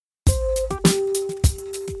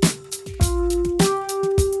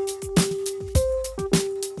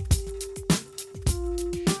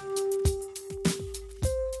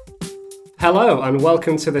Hello and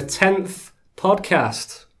welcome to the 10th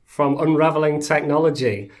podcast from Unravelling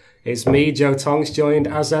Technology. It's me, Joe Tonks, joined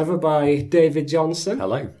as ever by David Johnson.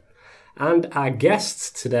 Hello. And our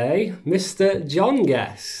guest today, Mr. Jon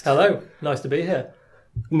Guest. Hello, nice to be here.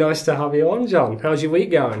 Nice to have you on, John. How's your week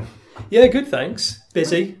going? Yeah, good, thanks.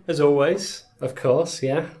 Busy, as always. Of course,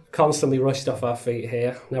 yeah. Constantly rushed off our feet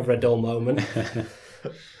here. Never a dull moment.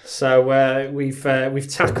 So we've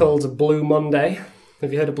tackled Blue Monday.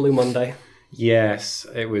 Have you heard of Blue Monday? Yes,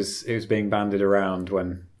 it was being bandied around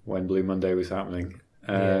when Blue Monday was happening.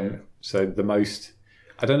 So the most,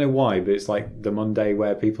 I don't know why, but it's like the Monday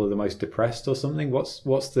where people are the most depressed or something. What's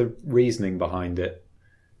the reasoning behind it?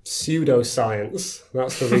 Pseudoscience.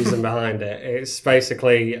 That's the reason behind it. It's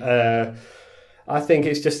basically, I think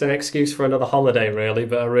it's just an excuse for another holiday, really,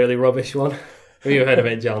 but a really rubbish one. Have you heard of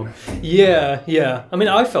it, John? Yeah. I mean,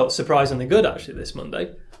 I felt surprisingly good, actually, this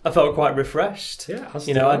Monday. I felt quite refreshed. Yeah,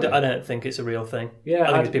 I don't think it's a real thing. Yeah,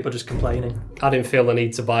 I think it's people just complaining. I didn't feel the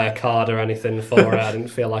need to buy a card or anything for it. I didn't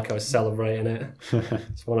feel like I was celebrating it.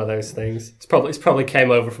 It's one of those things. It's probably came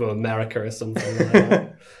over from America or something like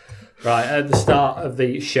that. Right, at the start of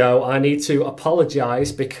the show, I need to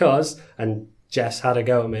apologise because, and Jess had a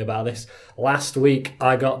go at me about this, last week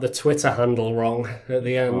I got the Twitter handle wrong at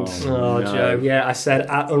the end. Oh, no. Joe. Yeah, I said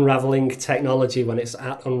at Unravelling Technology when it's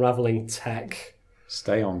at Unravelling Tech.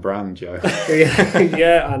 Stay on brand, Joe.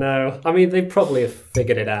 Yeah, I know. I mean, they probably have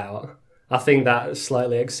figured it out. I think that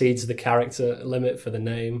slightly exceeds the character limit for the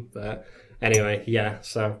name. But anyway, yeah,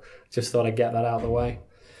 so just thought I'd get that out of the way.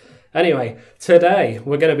 Anyway, today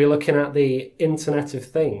we're going to be looking at the Internet of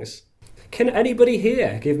Things. Can anybody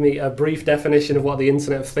here give me a brief definition of what the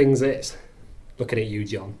Internet of Things is? Looking at you,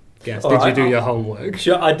 John. Guess, did you do your homework?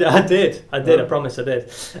 Sure, I did. I promise I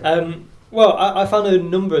did. Well, I found a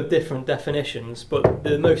number of different definitions, but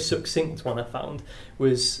the most succinct one I found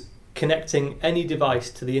was connecting any device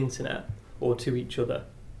to the internet or to each other.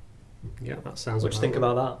 Yeah, that sounds. What do you think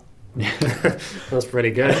about that? That's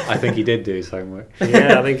pretty good. I think he did do his homework.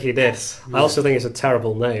 Yeah, I think he did. I also think it's a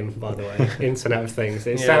terrible name, by the way. Internet of Things.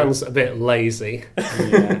 It sounds a bit lazy.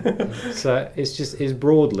 Yeah. So it's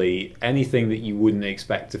broadly anything that you wouldn't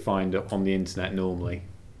expect to find on the internet normally.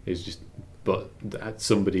 But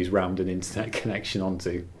somebody's rammed an internet connection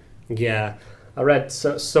onto. Yeah. I read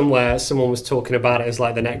somewhere someone was talking about it as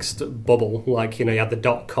like the next bubble. Like, you had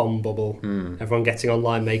the .com bubble. Everyone getting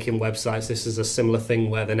online, making websites. This is a similar thing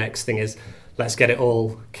where the next thing is let's get it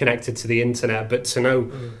all connected to the internet, but to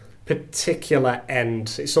no particular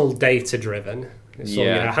end. It's all data driven. It's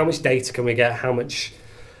all, how much data can we get?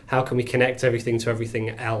 How can we connect everything to everything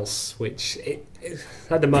else? Which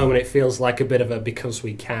at the moment it feels like a bit of a because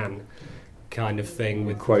we can kind of thing.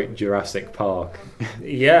 With quote Jurassic Park.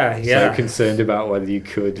 Yeah. So concerned about whether you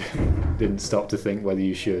could, didn't stop to think whether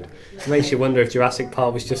you should. It makes you wonder if Jurassic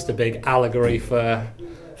Park was just a big allegory for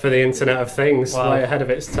the Internet of Things. Wow. Way ahead of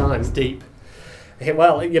its time. It's deep.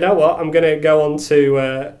 Well, you know what? I'm going to go on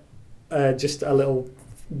to just a little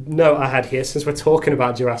note I had here, since we're talking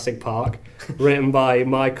about Jurassic Park, written by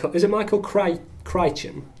Michael. Is it Michael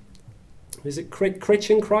Crichton? Is it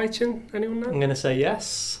Crichton? Anyone know? I'm going to say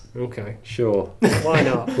yes. Okay. Sure. Why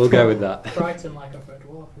not? We'll go with that. Crichton, like a red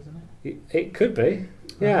dwarf, isn't it? It could be.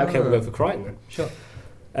 Yeah, okay, we'll go for Crichton then. Sure.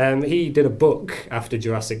 He did a book after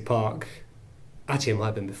Jurassic Park. Actually, it might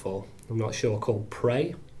have been before. I'm not sure, called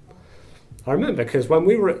Prey. I remember because when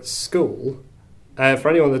we were at school, for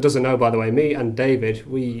anyone that doesn't know, by the way, me and David,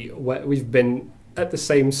 we've been at the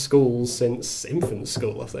same school since infant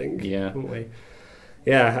school, I think. Yeah. Haven't we?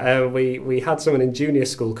 Yeah, we had someone in junior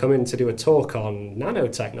school come in to do a talk on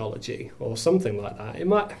nanotechnology or something like that. It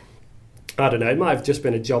might have just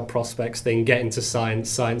been a job prospects thing, get into science.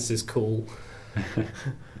 Science is cool.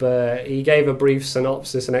 But he gave a brief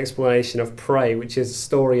synopsis and explanation of Prey, which is a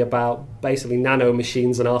story about basically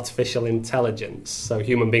nanomachines and artificial intelligence. So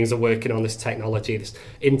human beings are working on this technology, this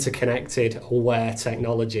interconnected, aware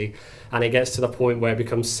technology, and it gets to the point where it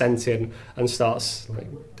becomes sentient and starts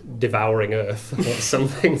devouring Earth or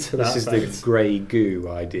something to that This is effect. the grey goo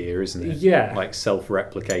idea, isn't it? Yeah. Like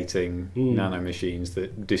self-replicating nanomachines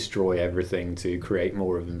that destroy everything to create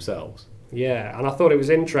more of themselves. Yeah, and I thought it was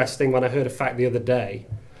interesting when I heard a fact the other day,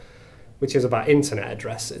 which is about internet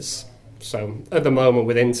addresses. So at the moment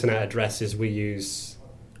with internet addresses we use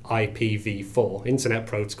IPv4, Internet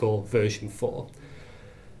Protocol version 4,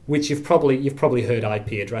 which you've probably heard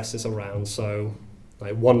IP addresses around, so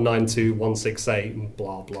like 192.168 and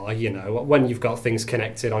blah blah, when you've got things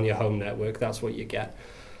connected on your home network, that's what you get.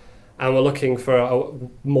 And we're looking for a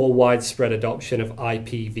more widespread adoption of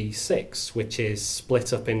IPv6, which is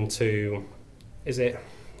split up into,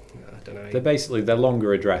 I don't know. They're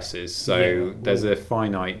longer addresses, so Yeah. there's a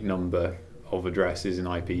finite number of addresses in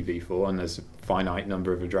IPv4 and there's a finite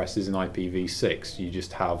number of addresses in IPv6. You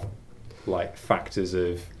just have like factors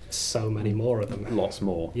of So many more of them. lots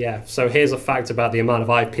more. Yeah, so here's a fact about the amount of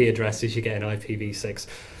IP addresses you get in IPv6.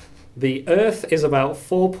 The Earth is about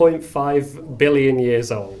 4.5 billion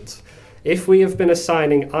years old. If we have been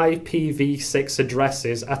assigning IPv6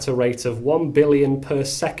 addresses at a rate of 1 billion per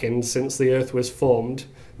second since the Earth was formed,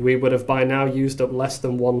 we would have by now used up less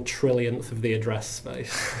than 1/1,000,000th of the address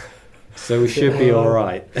space. So we should be all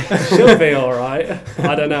right. Should be all right.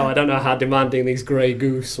 I don't know how demanding these grey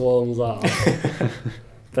goose swarms are.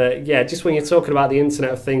 But yeah, just when you're talking about the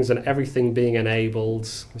Internet of Things and everything being enabled,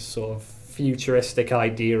 this sort of futuristic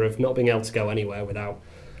idea of not being able to go anywhere without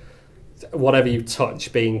whatever you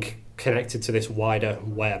touch being connected to this wider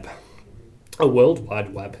web, a world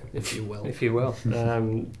wide web, if you will. If you will.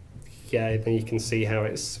 Yeah, then you can see how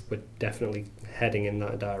we're definitely heading in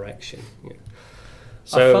that direction. Yeah.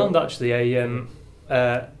 I found actually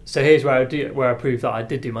so here's where I prove that I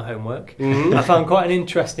did do my homework. Mhm. I found quite an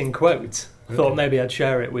interesting quote. I thought maybe I'd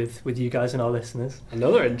share it with you guys and our listeners.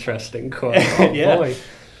 Another interesting quote. Oh, Yeah. boy.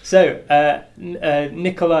 So,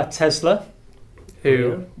 Nikola Tesla,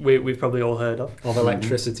 who we've probably all heard of. Of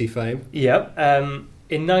electricity fame. Yep.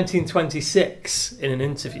 In 1926, in an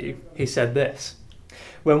interview, he said this: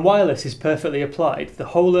 "When wireless is perfectly applied, the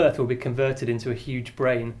whole Earth will be converted into a huge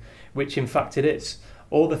brain, which in fact it is,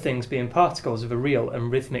 all the things being particles of a real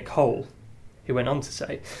and rhythmic whole," he went on to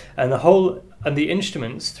say, "and the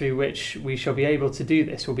instruments through which we shall be able to do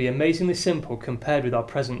this will be amazingly simple compared with our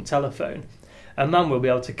present telephone. A man will be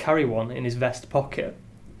able to carry one in his vest pocket."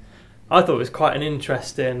 I thought it was quite an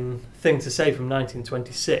interesting thing to say from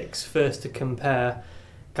 1926, first to compare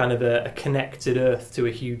kind of a connected Earth to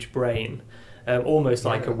a huge brain, almost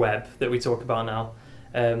like a web that we talk about now,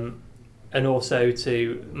 and also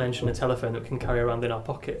to mention a telephone that we can carry around in our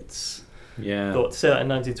pockets. Yeah. Thought to say that in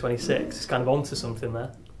 1926 is kind of onto something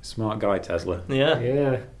there. Smart guy, Tesla. Yeah.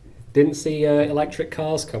 Yeah. Didn't see electric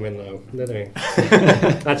cars coming though, did he?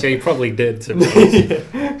 Actually, he probably did, to be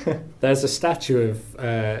honest. There's a statue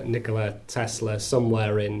of Nikola Tesla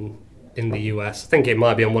somewhere in the US. I think it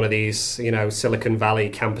might be on one of these, Silicon Valley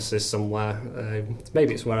campuses somewhere.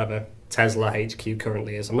 Maybe it's wherever Tesla HQ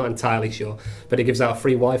currently is. I'm not entirely sure, but it gives out a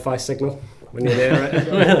free Wi-Fi signal when you're near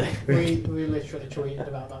it. Really? We literally tweeted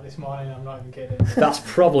about that this morning. I'm not even kidding. That's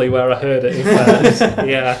probably where I heard it. In fairness.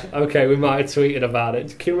 Yeah. Okay, we might have tweeted about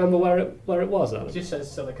it. Can you remember where it was, Adam? It just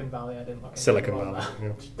says Silicon Valley. I didn't look into Silicon it. Valley. Yeah.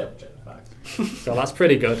 Just double check the fact. So that's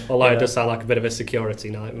pretty good, although Yeah. it does sound like a bit of a security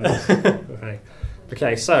nightmare.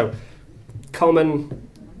 Okay, so common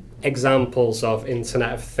examples of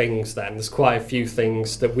Internet of Things then. There's quite a few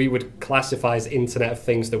things that we would classify as Internet of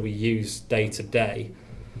Things that we use day to day.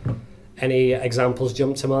 Any examples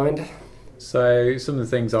jump to mind? So some of the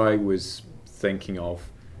things I was thinking of,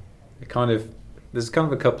 there's kind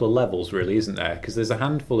of a couple of levels really, isn't there? Because there's a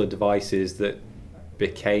handful of devices that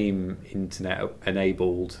became internet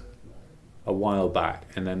enabled a while back,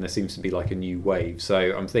 and then there seems to be like a new wave.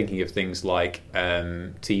 So I'm thinking of things like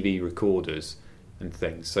TV recorders and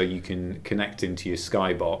things. So you can connect into your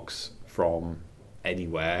Skybox from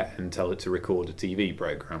anywhere and tell it to record a TV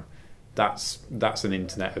program. That's an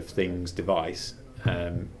Internet of Things device.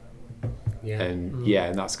 And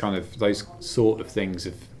that's kind of, those sort of things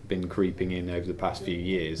have been creeping in over the past few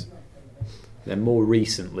years. Then more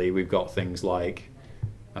recently we've got things like,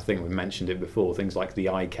 I think we mentioned it before, things like the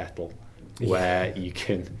iKettle, where you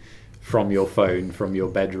can, from your phone, from your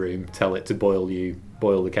bedroom, tell it to boil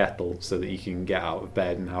the kettle so that you can get out of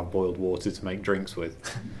bed and have boiled water to make drinks with.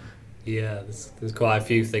 Yeah, there's quite a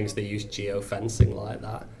few things that use geofencing like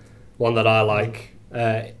that. One that I like,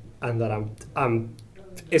 and that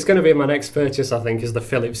it's going to be my next purchase, I think, is the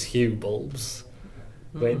Philips Hue bulbs,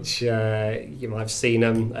 which you might have seen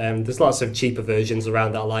them. There's lots of cheaper versions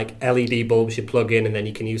around that are like LED bulbs you plug in, and then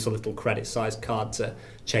you can use a little credit-sized card to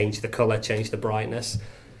change the colour, change the brightness.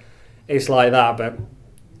 It's like that, but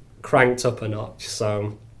cranked up a notch.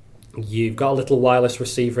 So you've got a little wireless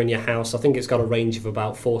receiver in your house. I think it's got a range of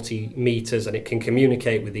about 40 metres, and it can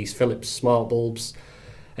communicate with these Philips smart bulbs.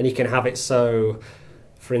 And you can have it so,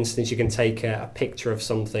 for instance, you can take a picture of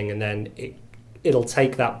something and then it'll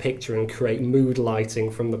take that picture and create mood lighting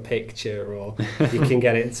from the picture, or you can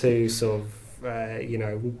get it to sort of,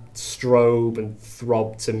 strobe and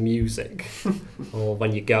throb to music. Or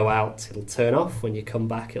when you go out, it'll turn off. When you come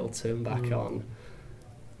back, it'll turn back on.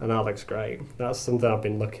 And that looks great. That's something I've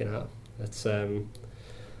been looking at. It's, they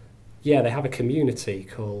have a community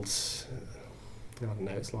called, I don't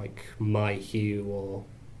know, it's like My Hue or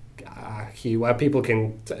hue where people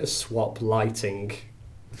can swap lighting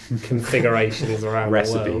configurations around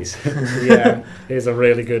Recipes. the world. Yeah, here's a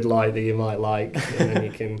really good light that you might like, and then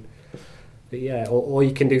you can. But yeah, or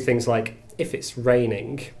you can do things like if it's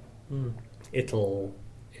raining, it'll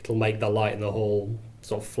make the light in the hall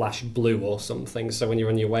sort of flash blue or something. So when you're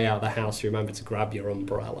on your way out of the house, you remember to grab your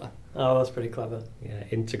umbrella. Oh, that's pretty clever. Yeah, it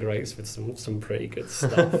integrates with some pretty good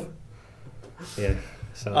stuff. Yeah,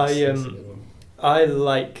 so that's a good one. I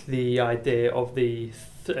like the idea of the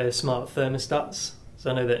smart thermostats. So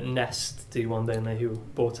I know that Nest do one, don't they, who were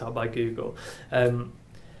bought out by Google.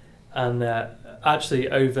 Actually,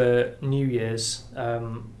 over New Year's,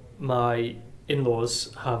 my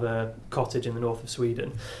in-laws have a cottage in the north of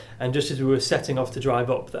Sweden, and just as we were setting off to drive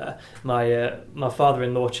up there, my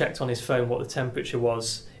father-in-law checked on his phone what the temperature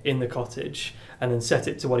was in the cottage, and then set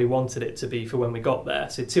it to what he wanted it to be for when we got there.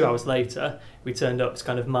 So 2 hours later, we turned up to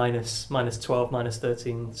kind of minus 12, minus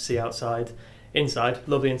 13 C outside. Inside,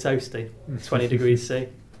 lovely and toasty, 20 degrees C.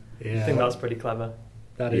 Yeah, I think that's pretty clever.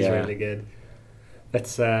 That is really good.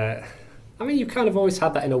 That's, I mean, you kind of always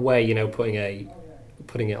had that in a way, you know, putting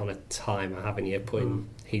it on a timer, haven't you? Putting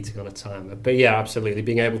heating on a timer. But yeah, absolutely,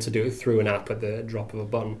 being able to do it through an app at the drop of a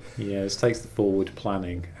button. Yeah, it takes the forward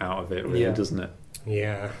planning out of it, really, doesn't it?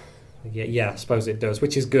 Yeah, I suppose it does,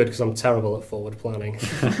 which is good because I'm terrible at forward planning.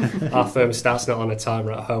 Our thermostat's not on a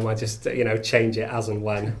timer at home. I just, change it as and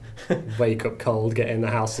when. Wake up cold, get in, the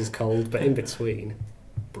house is cold, but in between,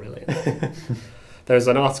 brilliant. There's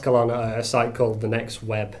an article on a site called The Next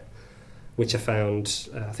Web, which I found,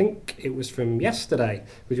 I think it was from yesterday,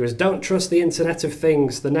 which was "Don't trust the Internet of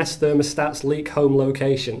Things. The Nest thermostats leak home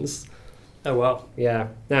locations." Oh, wow. Yeah.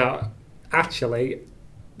 Now, actually,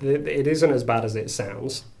 it isn't as bad as it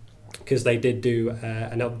sounds, because they did do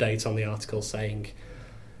an update on the article saying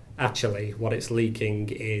actually what it's leaking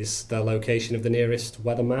is the location of the nearest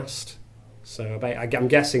weather mast. So I'm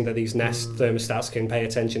guessing that these Nest thermostats can pay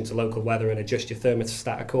attention to local weather and adjust your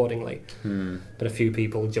thermostat accordingly. But a few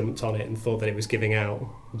people jumped on it and thought that it was giving out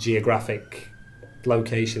geographic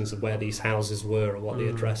locations of where these houses were or what the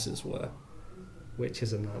addresses were, which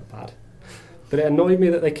isn't that bad. But it annoyed me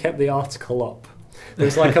that they kept the article up. There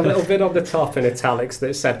was like a little bit on the top in italics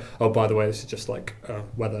that said, "Oh, by the way, this is just like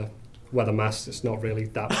weather mast. It's not really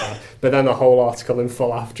that bad." But then the whole article in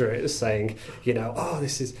full after it is saying, "Oh,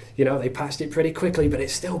 this is, they patched it pretty quickly, but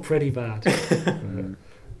it's still pretty bad."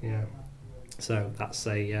 Yeah. So that's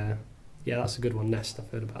that's a good one. Nest, I've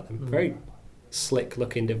heard about them. Very slick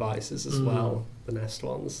looking devices as well. The Nest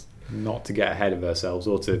ones. Not to get ahead of ourselves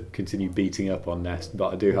or to continue beating up on Nest,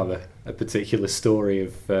 but I do have a particular story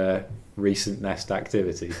of recent Nest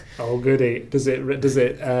activity. Oh, goody! Is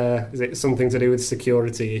it something to do with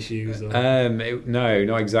security issues? Or? No,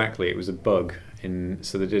 not exactly. It was a bug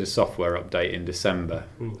so they did a software update in December,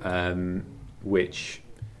 which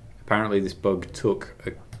apparently this bug took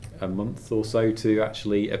a month or so to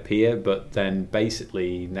actually appear, but then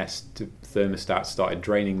basically Nest thermostats started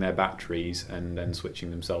draining their batteries and then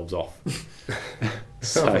switching themselves off.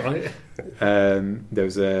 There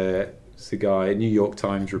was a guy, a New York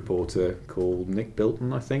Times reporter called Nick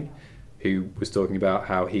Bilton, I think, who was talking about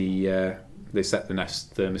how they set the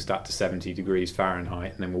Nest thermostat to 70 degrees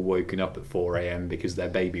Fahrenheit and then were woken up at 4 a.m. because their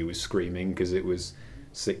baby was screaming because it was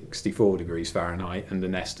 64 degrees Fahrenheit and the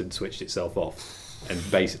Nest had switched itself off and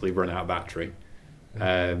basically run out of battery.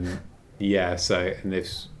 And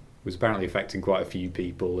this was apparently affecting quite a few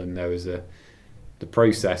people, and there was the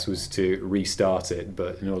process was to restart it,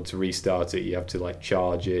 but in order to restart it you have to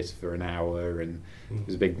charge it for an hour, and it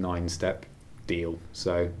was a big 9-step deal.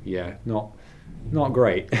 So not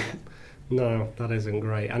great. No, that isn't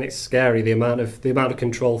great, and it's scary the amount of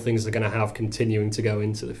control things are going to have continuing to go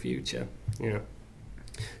into the future.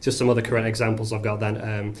 Just some other current examples I've got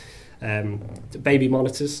then. Baby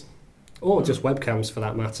monitors, or just webcams for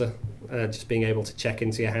that matter, just being able to check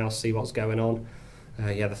into your house, see what's going on.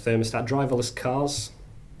 The thermostat, driverless cars,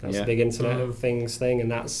 that's a big Internet of Things thing, and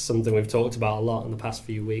that's something we've talked about a lot in the past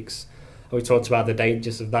few weeks. We talked about the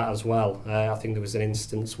dangers of that as well. I think there was an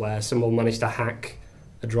instance where someone managed to hack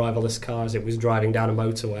a driverless car as it was driving down a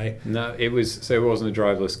motorway. No, it wasn't a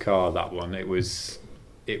driverless car, that one. It was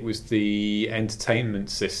the entertainment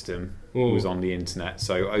system was on the internet.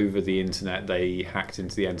 So over the internet they hacked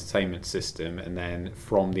into the entertainment system, and then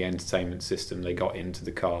from the entertainment system they got into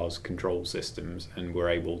the car's control systems and were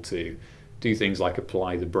able to do things like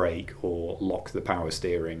apply the brake or lock the power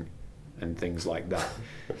steering and things like that,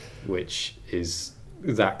 which is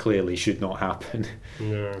that clearly should not happen.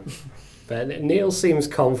 No. But Neil seems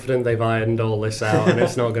confident they've ironed all this out and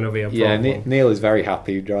it's not going to be a problem. Yeah, Neil is very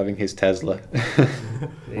happy driving his Tesla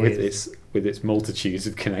with its multitudes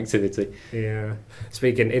of connectivity. Yeah.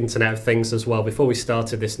 Speaking Internet of Things as well, before we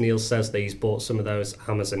started this, Neil says that he's bought some of those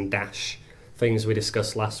Amazon Dash things we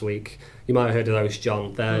discussed last week. You might have heard of those,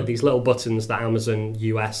 John. They're these little buttons that Amazon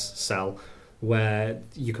US sell where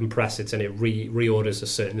you can press it and it reorders a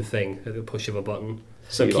certain thing at the push of a button.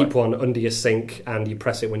 So keep one under your sink and you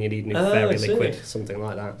press it when you need new fairy liquid, something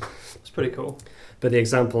like that. It's pretty cool. But the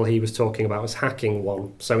example he was talking about was hacking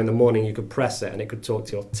one. So in the morning you could press it and it could talk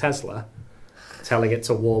to your Tesla, telling it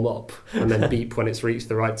to warm up and then beep when it's reached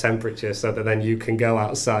the right temperature so that then you can go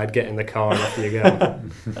outside, get in the car and off you go.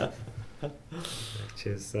 Which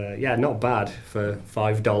is, not bad for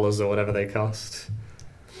 $5 or whatever they cost.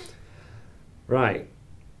 Right.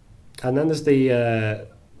 And then there's the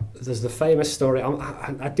famous story.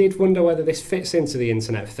 I did wonder whether this fits into the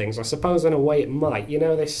Internet of Things. I suppose in a way it might. You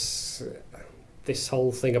know, this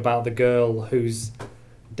whole thing about the girl whose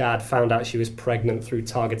dad found out she was pregnant through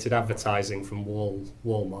targeted advertising from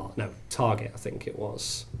Walmart. No, Target, I think it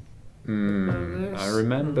was. I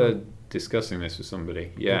remember discussing this with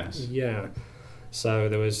somebody. Yes. Yeah. So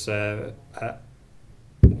there was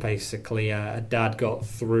basically a dad got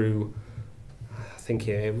through. I think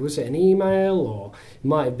was it an email or it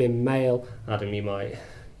might have been mail. Adam, you might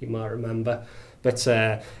remember, but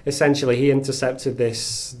essentially he intercepted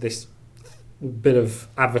this bit of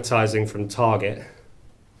advertising from Target.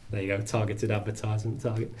 There you go, targeted advertising,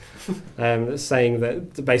 Target, saying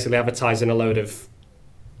that basically advertising a load of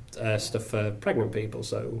stuff for pregnant people,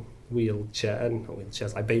 so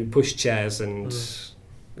wheelchairs, like baby push chairs and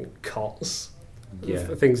cots,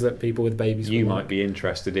 things that people with babies. You might be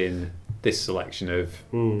interested in this selection of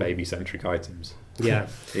baby-centric items. Yeah.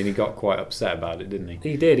 And he got quite upset about it, didn't he?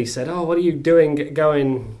 He did. He said, "Oh, what are you doing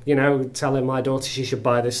going, telling my daughter she should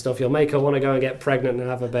buy this stuff? You'll make her want to go and get pregnant and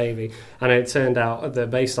have a baby." And it turned out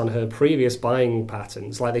that based on her previous buying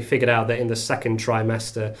patterns, like they figured out that in the second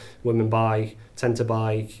trimester, women tend to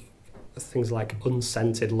buy things like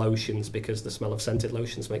unscented lotions because the smell of scented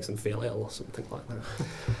lotions makes them feel ill or something like that.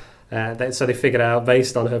 So they figured out,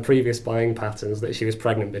 based on her previous buying patterns, that she was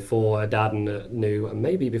pregnant before her dad knew, and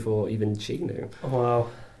maybe before even she knew. Oh, wow.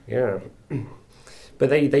 Yeah. But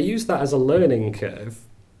they use that as a learning curve,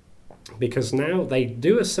 because now they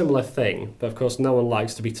do a similar thing, but of course no one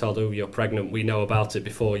likes to be told, "Oh, you're pregnant, we know about it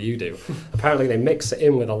before you do." Apparently they mix it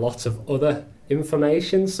in with a lot of other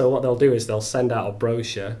information, so what they'll do is they'll send out a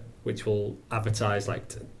brochure which will advertise like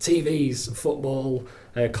TVs, football,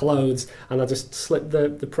 clothes, and they'll just slip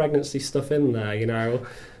the pregnancy stuff in there,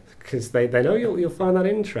 because they know you'll find that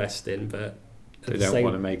interesting, but they don't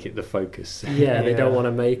want to make it the focus. Yeah, they don't want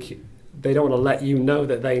to let you know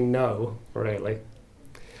that they know, really.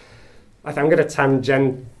 I'm going to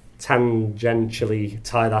tangentially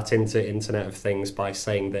tie that into Internet of Things by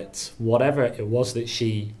saying that whatever it was that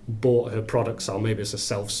she bought her products on, maybe it's a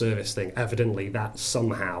self-service thing, evidently that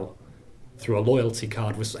somehow, through a loyalty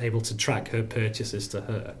card, was able to track her purchases to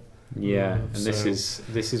her. Yeah, and this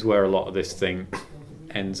is where a lot of this thing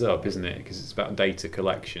ends up, isn't it? Because it's about data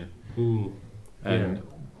collection. And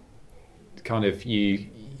kind of you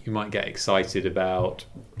might get excited about,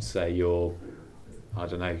 say, your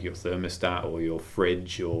thermostat or your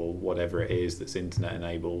fridge or whatever it is that's internet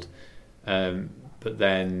enabled, but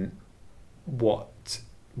then what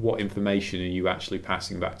information are you actually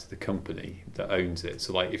passing back to the company that owns it?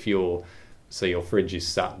 So like if your fridge is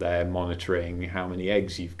sat there monitoring how many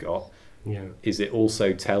eggs you've got, is it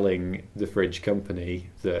also telling the fridge company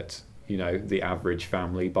that the average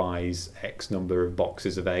family buys X number of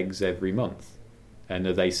boxes of eggs every month, and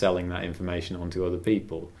are they selling that information on to other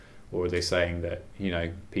people? Or are they saying that,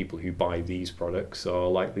 people who buy these products are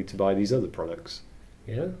likely to buy these other products?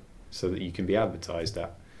 Yeah. So that you can be advertised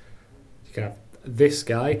at. You can have, this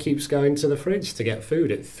guy keeps going to the fridge to get food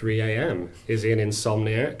at 3 a.m. Is he an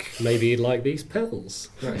insomniac? Maybe he'd like these pills.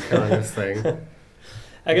 That kind of thing.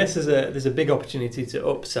 I guess there's a big opportunity to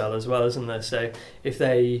upsell as well, isn't there? So if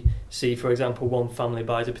they see, for example, one family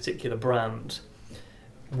buys a particular brand,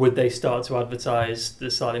 would they start to advertise the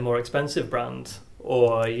slightly more expensive brand?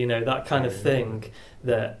 Or that kind of thing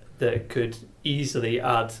that could easily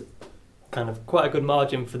add kind of quite a good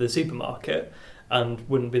margin for the supermarket, and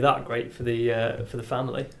wouldn't be that great for the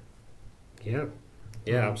family. Yeah,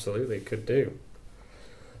 absolutely, could do.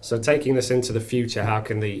 So taking this into the future, how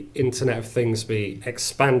can the Internet of Things be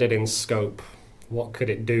expanded in scope? What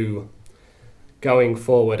could it do going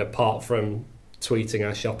forward, apart from tweeting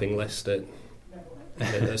our shopping list at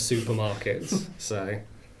the supermarkets? So.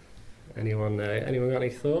 Anyone got any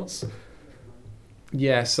thoughts?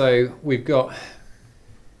 Yeah, so we've got.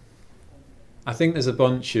 I think there's a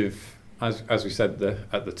bunch of, as we said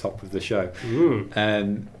at the top of the show,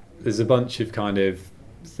 there's a bunch of kind of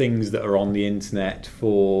things that are on the internet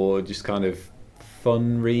for just kind of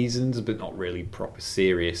fun reasons, but not really proper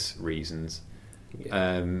serious reasons.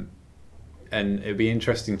 Yeah. And it'd be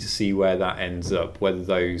interesting to see where that ends up. Whether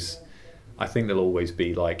those, I think there'll always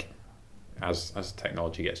be like, as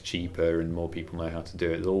technology gets cheaper and more people know how to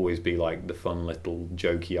do it, there'll always be like the fun little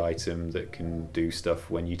jokey item that can do stuff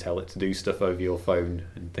when you tell it to do stuff over your phone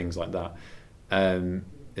and things like that.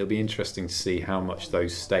 It'll be interesting to see how much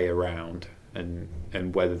those stay around and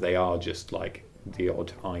whether they are just like the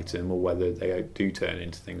odd item or whether they do turn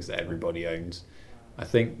into things that everybody owns. I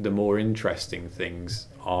think the more interesting things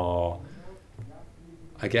are,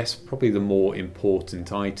 I guess, probably the more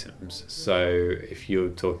important items. So if you're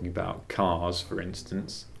talking about cars, for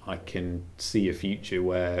instance, I can see a future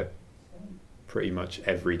where pretty much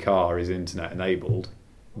every car is internet enabled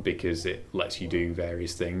because it lets you do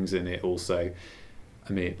various things, and it also,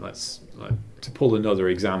 I mean, to pull another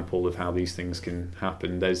example of how these things can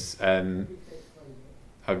happen, there's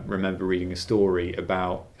I remember reading a story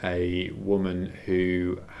about a woman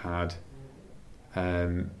who had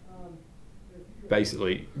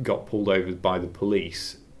basically got pulled over by the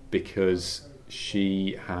police because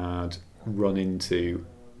she had run into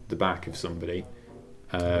the back of somebody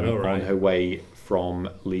on her way from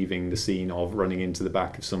leaving the scene of running into the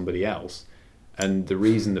back of somebody else. And the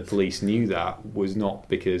reason the police knew that was not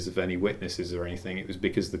because of any witnesses or anything, it was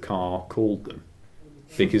because the car called them.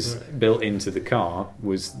 Because built into the car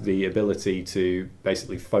was the ability to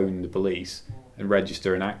basically phone the police and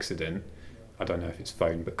register an accident. I don't know if it's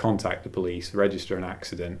phone, but contact the police, register an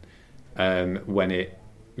accident when it,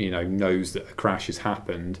 knows that a crash has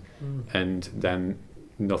happened, and then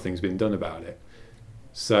nothing's been done about it.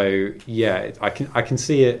 So yeah, I can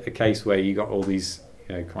see a case where you got all these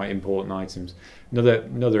quite important items.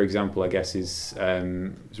 Another example, I guess, is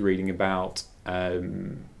was reading about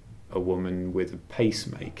a woman with a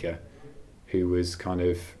pacemaker who was kind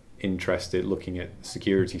of interested, looking at the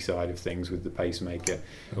security side of things with the pacemaker.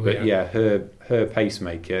 Her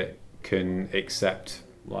pacemaker can accept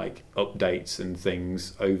like updates and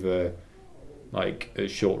things over like a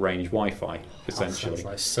short range Wi-Fi, essentially. That sounds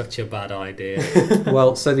like such a bad idea.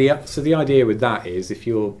 Well, so the idea with that is if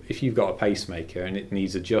you've got a pacemaker and it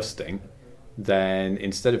needs adjusting, then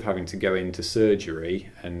instead of having to go into surgery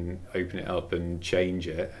and open it up and change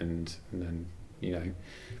it and then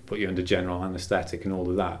put you under general anaesthetic and all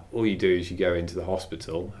of that, all you do is you go into the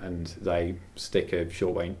hospital and they stick a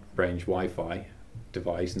short range Wi-Fi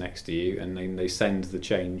device next to you, and then they send the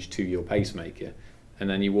change to your pacemaker, and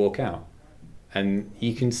then you walk out. And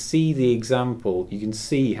you can see the example, you can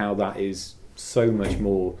see how that is so much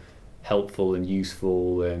more helpful and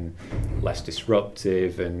useful and less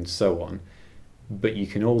disruptive and so on. But you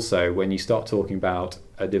can also, when you start talking about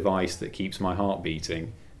a device that keeps my heart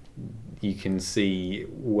beating, you can see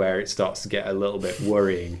where it starts to get a little bit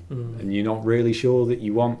worrying, and you're not really sure that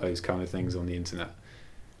you want those kind of things on the internet.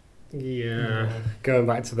 Yeah. Going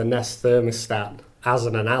back to the Nest thermostat as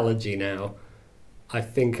an analogy now, I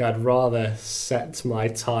think I'd rather set my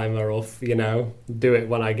timer off, do it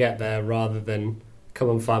when I get there rather than come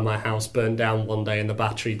and find my house burnt down one day and the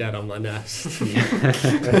battery dead on my Nest.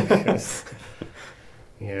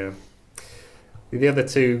 Yeah. The other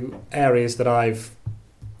two areas that I've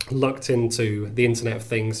looked into the Internet of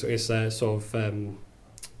Things is sort of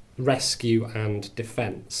rescue and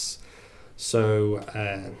defence. So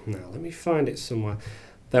now let me find it somewhere.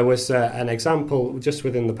 There was an example just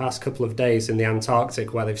within the past couple of days in the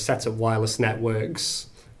Antarctic where they've set up wireless networks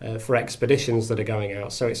for expeditions that are going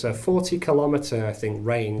out. So it's a 40-kilometre, I think,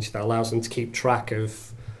 range that allows them to keep track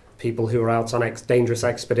of people who are out on dangerous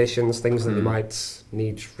expeditions, things that they might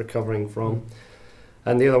need recovering from.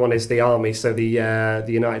 And the other one is the Army, so the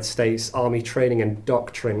United States Army Training and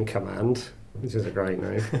Doctrine Command, which is a great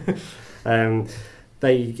name.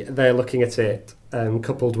 They're looking at it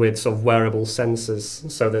coupled with sort of wearable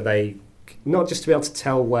sensors, so that they not just to be able to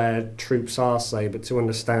tell where troops are, say, but to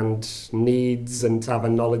understand needs and to have a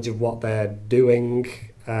knowledge of what they're doing.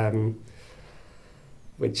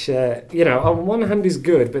 Which on one hand is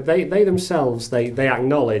good, but they themselves they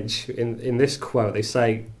acknowledge in this quote, they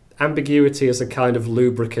say ambiguity is a kind of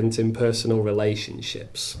lubricant in personal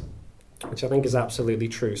relationships, which I think is absolutely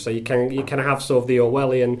true. So you can have sort of the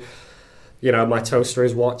Orwellian, my toaster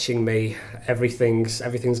is watching me, everything's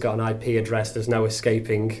got an IP address, there's no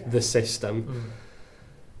escaping the system.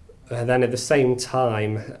 And then at the same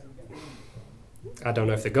time, I don't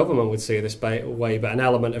know if the government would see it this way, but an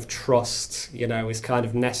element of trust, is kind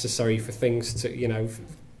of necessary for things to,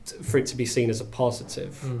 for it to be seen as a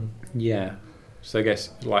positive. Yeah. So I guess,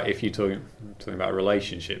 like, if you're talking about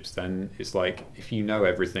relationships, then it's like if you know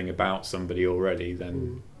everything about somebody already,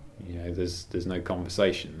 then there's no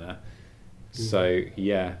conversation there. So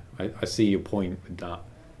yeah, I see your point with that.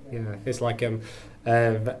 Yeah, it's like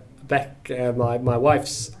Beck, my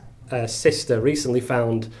wife's sister recently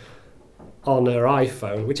found on her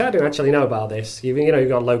iPhone, which I didn't actually know about this. You've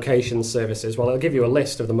got location services. Well, it'll give you a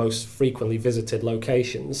list of the most frequently visited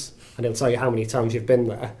locations, and it'll tell you how many times you've been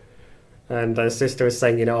there. And her sister was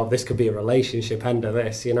saying, this could be a relationship end of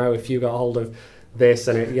this. If you got hold of this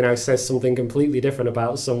and it, says something completely different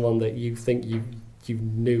about someone that you think you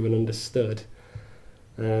knew and understood.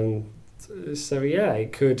 So yeah,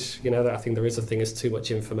 it could. I think there is a thing as too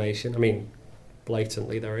much information. I mean,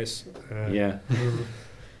 blatantly there is. Yeah.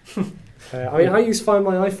 I use Find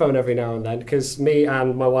My iPhone every now and then because me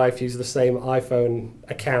and my wife use the same iPhone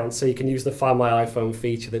account, so you can use the Find My iPhone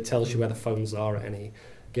feature that tells you where the phones are at any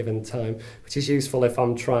given time, which is useful if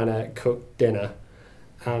I'm trying to cook dinner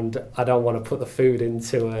and I don't want to put the food in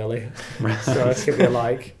too early. So it could be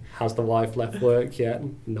like, has the wife left work yet?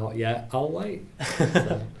 Not yet. I'll wait.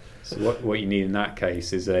 So what you need in that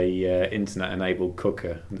case is a internet-enabled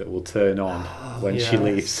cooker that will turn on when she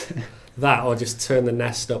leaves. That, or just turn the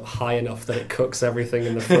Nest up high enough that it cooks everything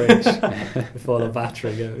in the fridge before the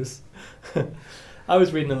battery goes. I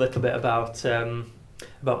was reading a little bit about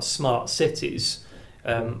smart cities,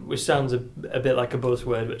 which sounds a bit like a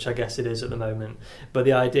buzzword, which I guess it is at the moment. But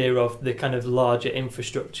the idea of the kind of larger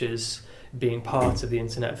infrastructures being part of the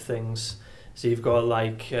Internet of Things. So you've got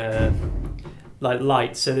like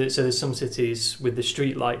lights. So there's some cities with the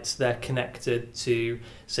street lights, they're connected to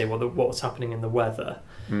say what's happening in the weather.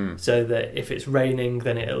 So that if it's raining,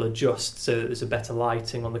 then it'll adjust so that there's a better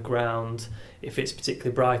lighting on the ground. If it's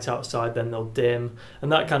particularly bright outside, then they'll dim, and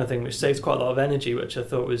that kind of thing, which saves quite a lot of energy, which I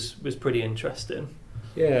thought was pretty interesting.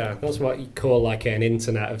 Yeah, that's what you call like an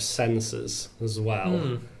Internet of Sensors as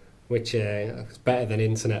well, which is better than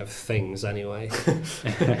Internet of Things anyway.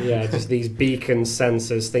 Yeah, just these beacon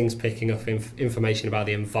sensors, things picking up information about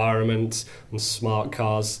the environment and smart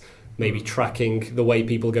cars. Maybe tracking the way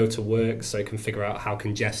people go to work, so you can figure out how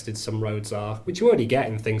congested some roads are, which you already get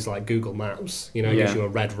in things like Google Maps. It gives you a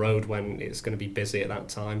red road when it's going to be busy at that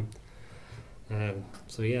time.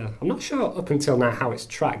 So yeah, I'm not sure up until now how it's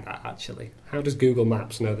tracked that actually. How does Google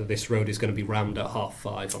Maps know that this road is going to be rammed at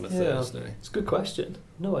 5:30 on a Thursday? It's a good question.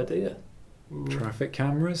 No idea. Traffic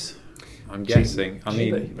cameras? I'm guessing. I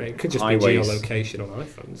mean, it could just highways, be geolocation on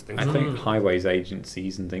iPhones. I think highways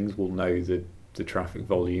agencies and things will know the traffic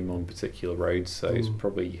volume on particular roads, so it's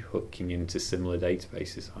probably hooking into similar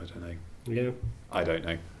databases. I don't know. Yeah, I don't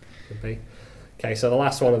know. Could be. Okay, so the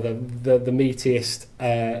last one of the meatiest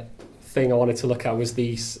thing I wanted to look at was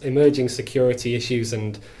these emerging security issues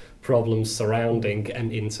and problems surrounding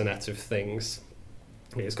an Internet of Things.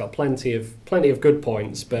 It's got plenty of good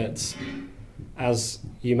points, but as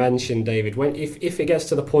you mentioned, David, if it gets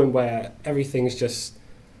to the point where everything's just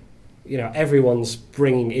everyone's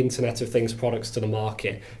bringing Internet of Things products to the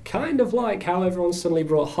market, kind of like how everyone suddenly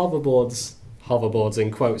brought hoverboards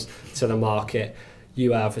in quotes, to the market.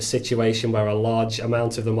 You have a situation where a large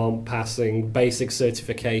amount of them aren't passing basic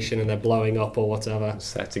certification and they're blowing up or whatever.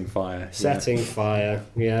 Setting fire.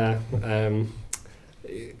 Yeah.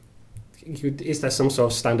 Is there some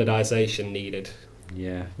sort of standardization needed?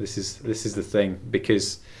 Yeah, this is the thing,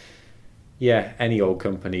 because any old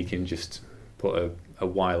company can just put a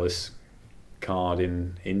wireless card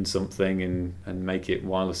in something and make it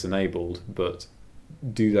wireless enabled, but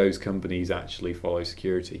do those companies actually follow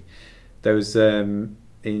security? There was in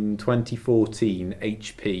 2014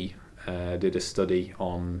 HP did a study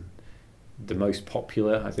on the most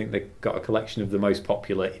popular, I think they got a collection of the most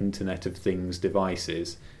popular Internet of Things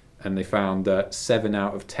devices, and they found that 7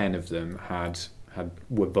 out of 10 of them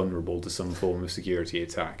were vulnerable to some form of security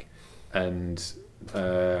attack, and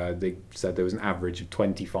they said there was an average of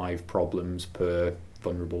 25 problems per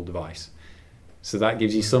vulnerable device. So that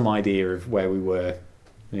gives you some idea of where we were,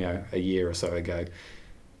 a year or so ago.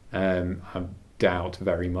 I doubt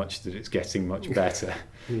very much that it's getting much better.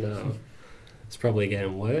 No, it's probably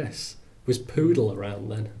getting worse. Was Poodle around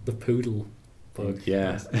then? The Poodle bug.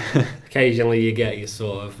 Yeah. Occasionally you get your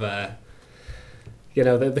sort of,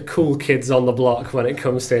 the cool kids on the block when it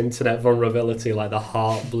comes to internet vulnerability, like the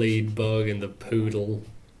Heartbleed bug and the Poodle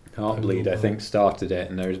Heartbleed, I think, started it,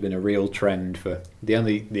 and there has been a real trend for the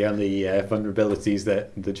only vulnerabilities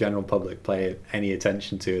that the general public pay any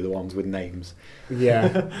attention to are the ones with names.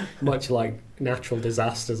 Yeah, much like natural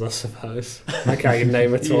disasters, I suppose. Like how you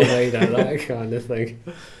name a tornado, that kind of thing.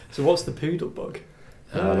 So what's the poodle bug?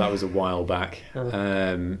 That was a while back.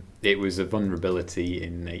 It was a vulnerability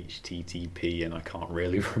in HTTP, and I can't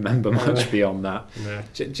really remember much beyond that. No,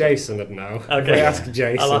 Jason would know. Okay. We ask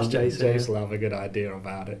Jason. I'll ask Jason. Jason will have a good idea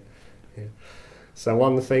about it. Yeah. So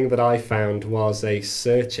one thing that I found was a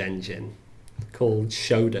search engine called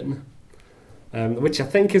Shodan, which I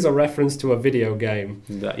think is a reference to a video game.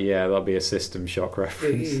 That'll be a System Shock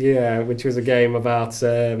reference. Yeah, which was a game about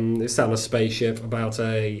it's on a spaceship about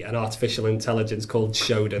an artificial intelligence called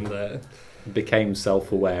Shodan that became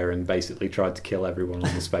self-aware and basically tried to kill everyone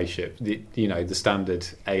on the spaceship. The standard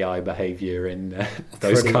AI behaviour in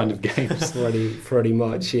those kind of games. Pretty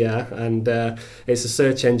much, yeah. And it's a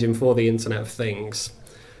search engine for the Internet of Things.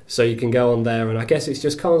 So you can go on there, and I guess it's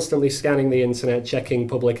just constantly scanning the internet, checking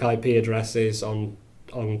public IP addresses on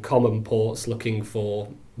common ports, looking for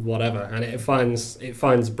whatever, and it finds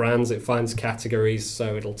brands, it finds categories.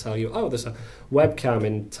 So it'll tell you, oh, there's a webcam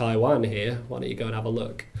in Taiwan here. Why don't you go and have a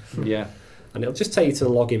look? Yeah. And it'll just take you to the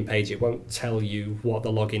login page. It won't tell you what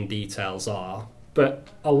the login details are. But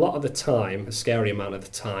a lot of the time, a scary amount of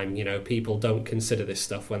the time, people don't consider this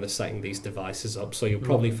stuff when they're setting these devices up. So you'll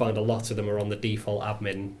probably find a lot of them are on the default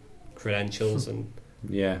admin credentials. And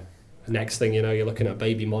yeah. Next thing you know, you're looking at a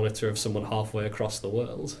baby monitor of someone halfway across the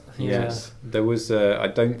world. Yes. There was, I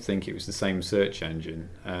don't think it was the same search engine,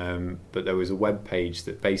 but there was a web page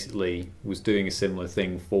that basically was doing a similar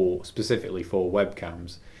thing specifically for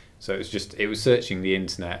webcams. So it was searching the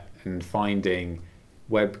internet and finding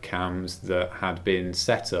webcams that had been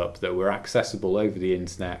set up that were accessible over the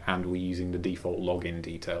internet and were using the default login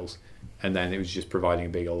details. And then it was just providing a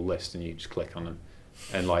big old list, and you just click on them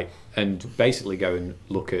and basically go and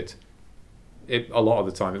look at it. A lot of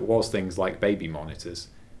the time it was things like baby monitors,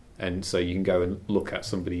 and so you can go and look at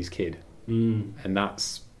somebody's kid, and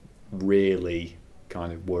that's really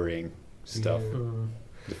kind of worrying stuff.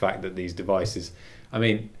 The fact that these devices, I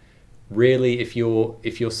mean, really, if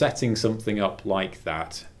you're setting something up like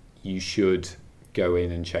that, you should go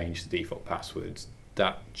in and change the default passwords.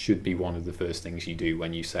 That should be one of the first things you do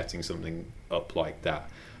when you're setting something up like that.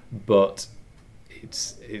 But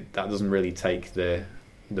that doesn't really take the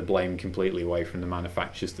blame completely away from the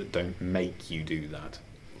manufacturers that don't make you do that.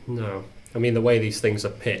 No. I mean, the way these things are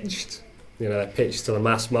pitched, they're pitched to the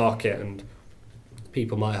mass market, and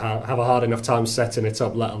people might have a hard enough time setting it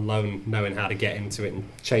up, let alone knowing how to get into it and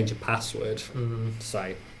change a password.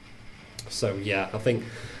 So yeah, I think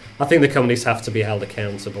the companies have to be held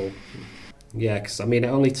accountable. Yeah, because I mean, it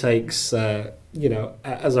only takes, as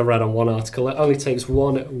I read on one article, it only takes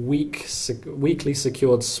one weekly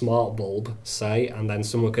secured smart bulb, say, and then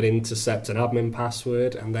someone could intercept an admin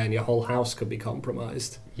password, and then your whole house could be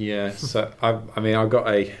compromised. Yeah, so I've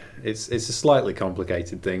got it's a slightly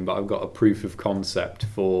complicated thing, but I've got a proof of concept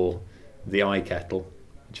for the iKettle,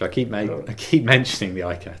 which I keep mentioning the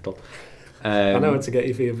iKettle. I know what to get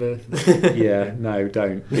you for your birthday. Yeah, no,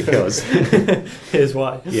 don't, because here's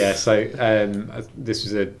why. Yeah, so this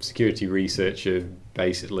was a security researcher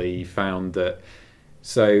basically found that,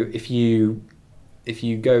 so if you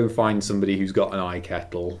go and find somebody who's got an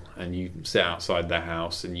iKettle and you sit outside their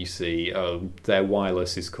house and you see, oh, their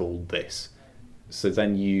wireless is called this, so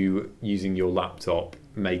then you, using your laptop,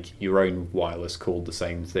 make your own wireless called the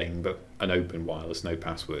same thing but an open wireless, no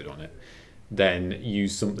password on it. Then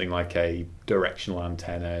use something like a directional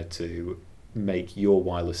antenna to make your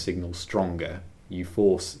wireless signal stronger. You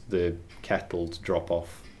force the kettle to drop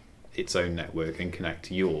off its own network and connect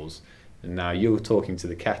to yours. And now you're talking to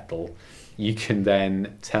the kettle. You can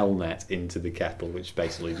then telnet into the kettle, which is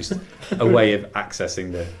basically just a way of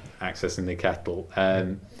accessing the kettle.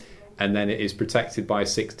 And then it is protected by a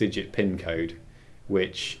 6-digit PIN code,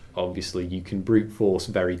 which obviously you can brute force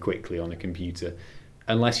very quickly on a computer.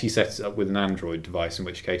 Unless you set it up with an Android device, in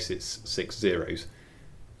which case it's 6 zeros.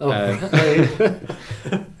 And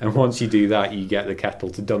once you do that, you get the kettle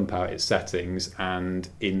to dump out its settings, and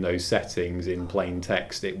in those settings, in plain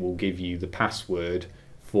text, it will give you the password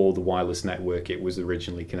for the wireless network it was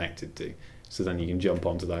originally connected to. So then you can jump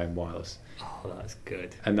onto their own wireless. Oh, that's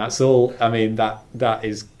good. And that's all. I mean, that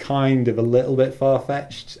is kind of a little bit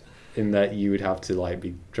far-fetched, in that you would have to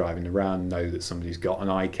be driving around, know that somebody's got an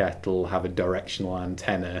iKettle, have a directional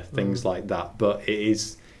antenna, things like that. But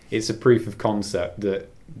it's a proof of concept that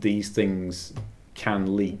these things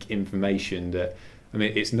can leak information. That, I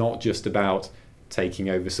mean, it's not just about taking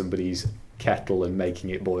over somebody's kettle and making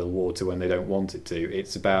it boil water when they don't want it to.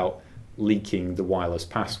 It's about leaking the wireless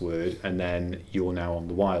password, and then you're now on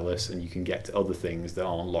the wireless and you can get to other things that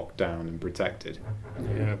aren't locked down and protected.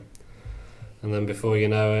 Yeah. And then before you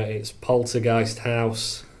know it, it's poltergeist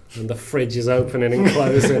house, and the fridge is opening and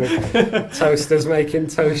closing, and toaster's making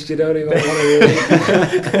toast you don't even want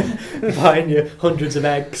to eat. Buying you hundreds of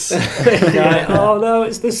eggs. Like, oh no,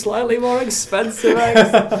 it's the slightly more expensive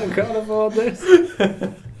eggs. I can't afford this.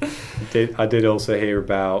 I did also hear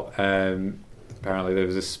about apparently there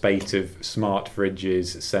was a spate of smart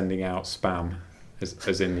fridges sending out spam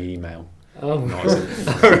as in the email. Oh, Not as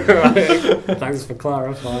in- right. Thanks for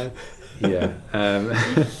clarifying. Yeah.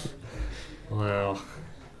 Wow.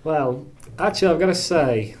 Well, actually, I've got to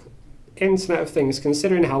say, Internet of Things,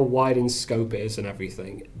 considering how wide in scope it is and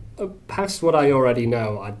everything, past what I already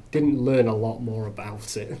know, I didn't learn a lot more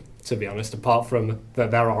about it, to be honest, apart from that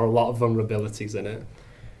there are a lot of vulnerabilities in it.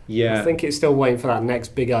 Yeah. I think it's still waiting for that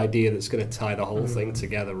next big idea that's going to tie the whole thing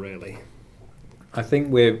together, really. I think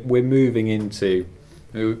we're moving into.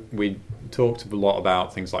 We talked a lot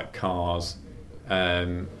about things like cars.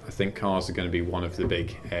 I think cars are going to be one of the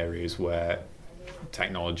big areas where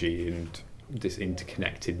technology and this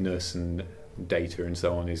interconnectedness and data and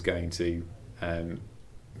so on is going to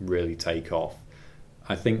really take off.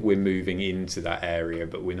 I think we're moving into that area,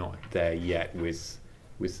 but we're not there yet with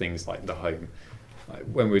things like the home.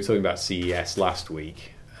 When we were talking about CES last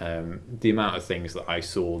week, the amount of things that I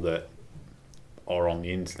saw that are on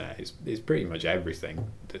the internet is pretty much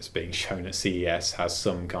everything that's being shown at CES has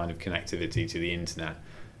some kind of connectivity to the internet.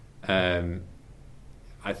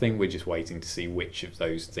 I think we're just waiting to see which of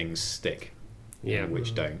those things stick and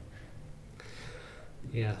which don't.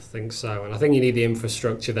 Yeah, I think so. And I think you need the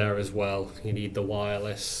infrastructure there as well. You need the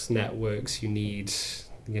wireless networks. You need,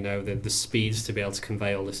 the speeds to be able to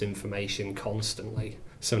convey all this information constantly.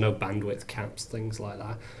 So no bandwidth caps, things like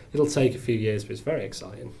that. It'll take a few years, but it's very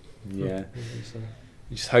exciting. Yeah.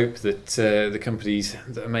 You just hope that the companies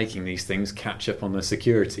that are making these things catch up on the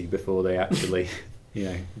security before they actually,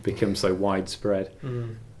 become so widespread.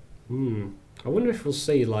 I wonder if we'll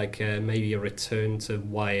see maybe a return to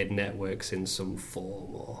wired networks in some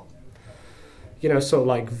form, or sort of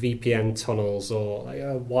like VPN tunnels or like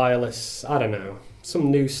a wireless. I don't know,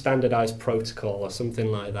 some new standardized protocol or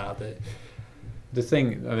something like that. The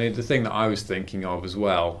thing that I was thinking of as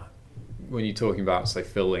well, when you're talking about, say,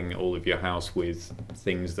 filling all of your house with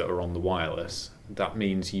things that are on the wireless, that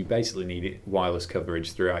means you basically need wireless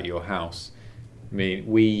coverage throughout your house. I mean,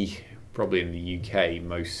 we probably in the UK,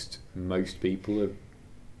 most people are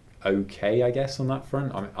okay, I guess, on that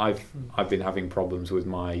front. I mean, I've been having problems with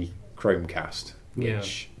my Chromecast,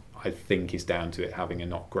 which I think is down to it having a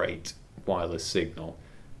not great wireless signal.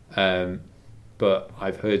 But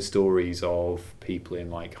I've heard stories of people in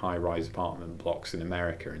like high-rise apartment blocks in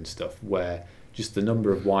America and stuff where just the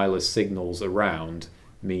number of wireless signals around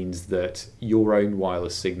means that your own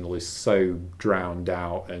wireless signal is so drowned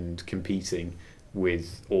out and competing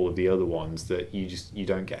with all of the other ones that you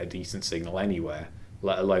don't get a decent signal anywhere,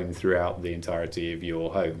 let alone throughout the entirety of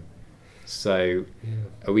your home. So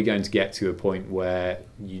are we going to get to a point where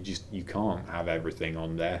you can't have everything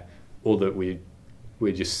on there, or that we're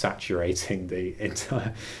just saturating the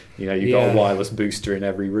entire, you've got a wireless booster in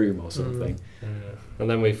every room or something. And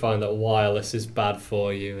then we find that wireless is bad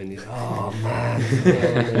for you, and you're oh man.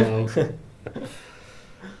 No.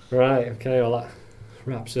 Right, okay, well that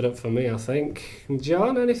wraps it up for me, I think.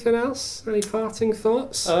 John, anything else? Any parting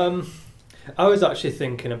thoughts? I was actually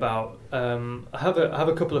thinking about, I have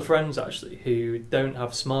a couple of friends actually who don't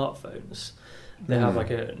have smartphones. They have like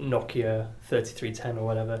a Nokia 3310 or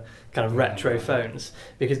whatever, kind of retro phones,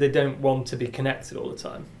 because they don't want to be connected all the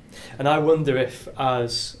time. And I wonder if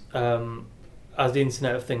as the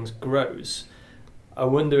Internet of Things grows, I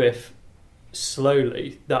wonder if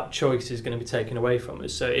slowly that choice is going to be taken away from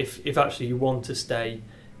us. So if actually you want to stay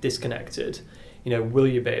disconnected, will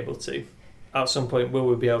you be able to? At some point, will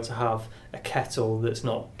we be able to have a kettle that's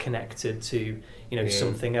not connected to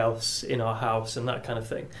something else in our house and that kind of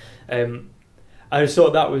thing? I just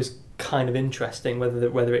thought that was kind of interesting,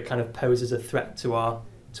 whether it kind of poses a threat to our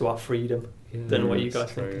freedom. Don't know what you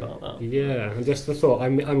guys think about that. Yeah, and just the thought,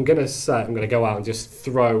 I'm going to go out and just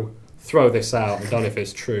throw this out. I don't know if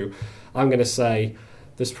it's true. I'm going to say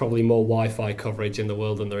there's probably more Wi-Fi coverage in the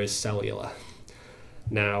world than there is cellular.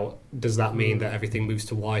 Now, does that mean that everything moves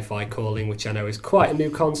to Wi-Fi calling, which I know is quite a new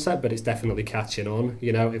concept, but it's definitely catching on?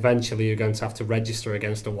 Eventually you're going to have to register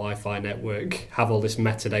against a Wi-Fi network, have all this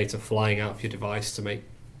metadata flying out of your device to make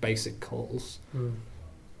basic calls.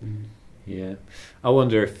 Yeah. I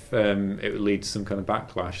wonder if it would lead to some kind of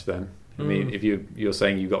backlash then. I mean, if you're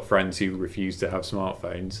saying you've got friends who refuse to have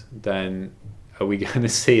smartphones, then are we going to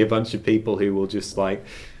see a bunch of people who will just like,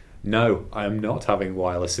 no, I am not having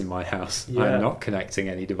wireless in my house. Yeah. I'm not connecting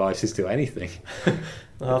any devices to anything.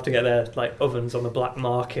 They'll have to get their like ovens on the black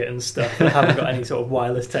market and stuff that haven't got any sort of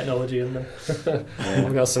wireless technology in them.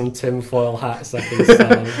 I've got some tinfoil hats I can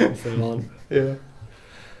sell if they want. Yeah.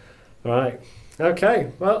 Right.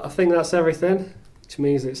 Okay. Well, I think that's everything, which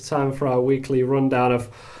means it's time for our weekly rundown of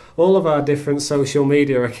all of our different social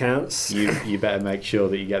media accounts. You better make sure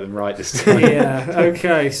that you get them right this time. Yeah.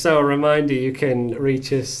 Okay. So a reminder: you can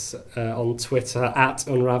reach us on Twitter at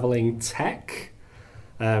Unravelling Tech.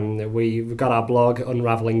 We've got our blog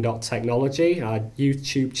unravelling.technology, our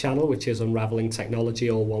YouTube channel, which is Unravelling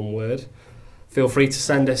Technology, all one word. Feel free to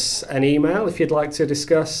send us an email if you'd like to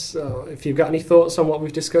discuss, if you've got any thoughts on what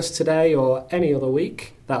we've discussed today or any other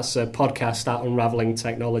week. That's a podcast at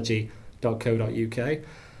unravellingtechnology.co.uk.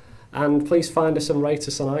 And please find us and rate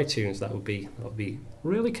us on iTunes. That would be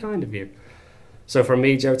really kind of you. So from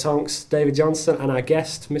me, Joe Tonks, David Johnson, and our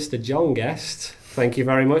guest, Mr. Jon Guest, thank you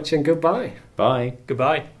very much and goodbye. Bye.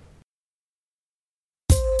 Goodbye.